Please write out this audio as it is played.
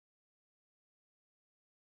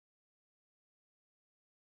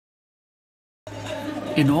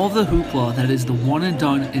In all the hoopla that is the one and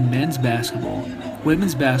done in men's basketball,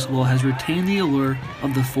 women's basketball has retained the allure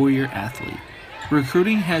of the four-year athlete.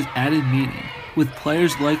 Recruiting has added meaning, with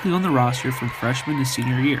players likely on the roster from freshman to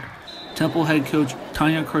senior year. Temple head coach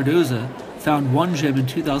Tanya Cardoza found one gem in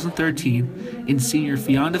 2013 in senior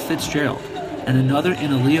Fionda Fitzgerald and another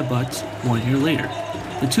in Aaliyah Butts 1 year later.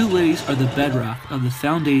 The two ladies are the bedrock of the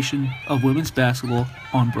foundation of women's basketball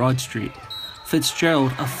on Broad Street.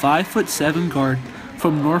 Fitzgerald, a 5'7" guard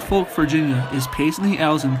from Norfolk, Virginia, is pacing the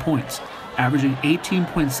Owls in points, averaging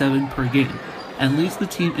 18.7 per game, and leads the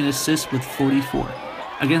team in assists with 44.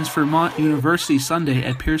 Against Vermont University Sunday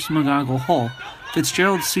at Pierce McGonigal Hall,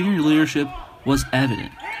 Fitzgerald's senior leadership was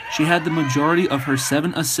evident. She had the majority of her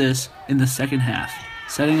 7 assists in the second half,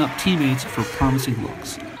 setting up teammates for promising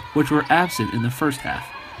looks, which were absent in the first half.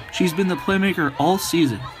 She's been the playmaker all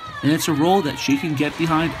season, and it's a role that she can get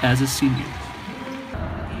behind as a senior.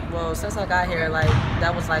 Well, since I got here,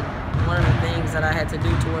 that was one of the things that I had to do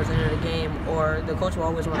towards the end of the game, or the coach will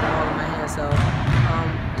always want the ball in my hand, so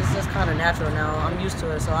it's just kind of natural now. I'm used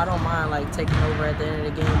to it, so I don't mind taking over at the end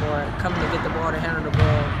of the game or coming to get the ball, to handle the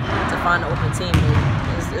ball, to find an open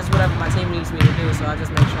teammate. It's whatever my team needs me to do, so I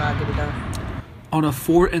just make sure I get it done. On a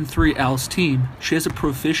 4-3 Owls team, she has a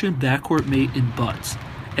proficient backcourt mate in Butts.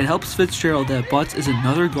 It helps Fitzgerald that Butts is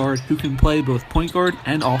another guard who can play both point guard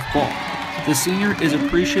and off ball. The senior is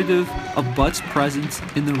appreciative of Butts' presence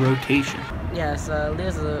in the rotation. Yes,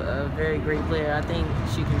 Liz is a very great player. I think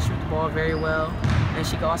she can shoot the ball very well, and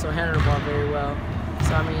she can also handle the ball very well.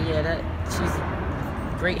 So,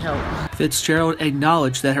 she's great help. Fitzgerald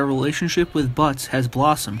acknowledged that her relationship with Butts has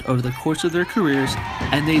blossomed over the course of their careers,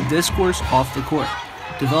 and they discourse off the court.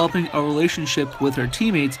 Developing a relationship with her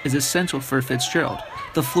teammates is essential for Fitzgerald,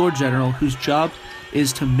 the floor general whose job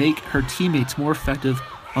is to make her teammates more effective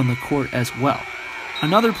on the court as well.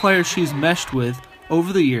 Another player she's meshed with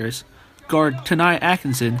over the years, guard Tanai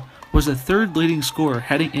Atkinson, was the third leading scorer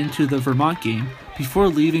heading into the Vermont game before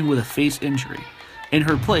leaving with a face injury. In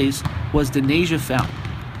her place was Denasia Fountain.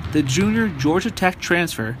 The junior Georgia Tech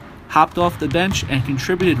transfer hopped off the bench and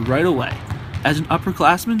contributed right away. As an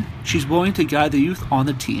upperclassman, she's willing to guide the youth on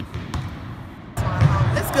the team.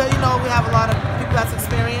 It's good, we have a lot of people that's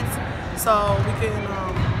experienced, so we can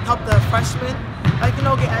help the freshmen,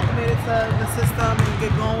 get acclimated to the system and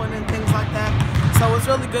get going and things like that. So it's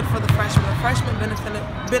really good for the freshmen. The freshmen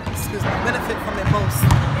benefit from it most.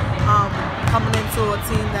 Coming into a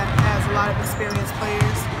team that has a lot of experienced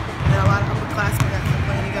players and a lot of upperclassmen that have been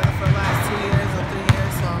playing together for the last 2 years or 3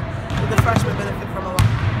 years. So the freshmen benefit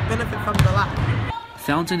from it a lot.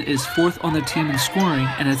 Fountain is 4th on the team in scoring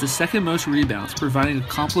and has the second most rebounds, providing a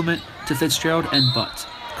complement to Fitzgerald and Butts.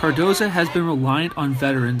 Cardoza has been reliant on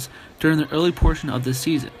veterans during the early portion of the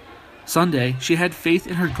season. Sunday, she had faith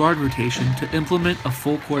in her guard rotation to implement a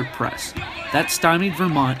full-court press. That stymied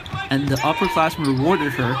Vermont, and the upperclassmen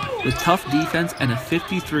rewarded her with tough defense and a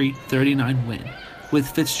 53-39 win. With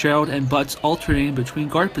Fitzgerald and Butts alternating between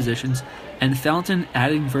guard positions and Fountain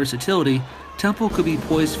adding versatility, Temple could be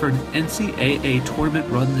poised for an NCAA tournament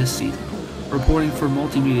run this season. Reporting for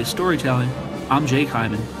Multimedia Storytelling, I'm Jake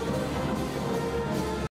Hyman.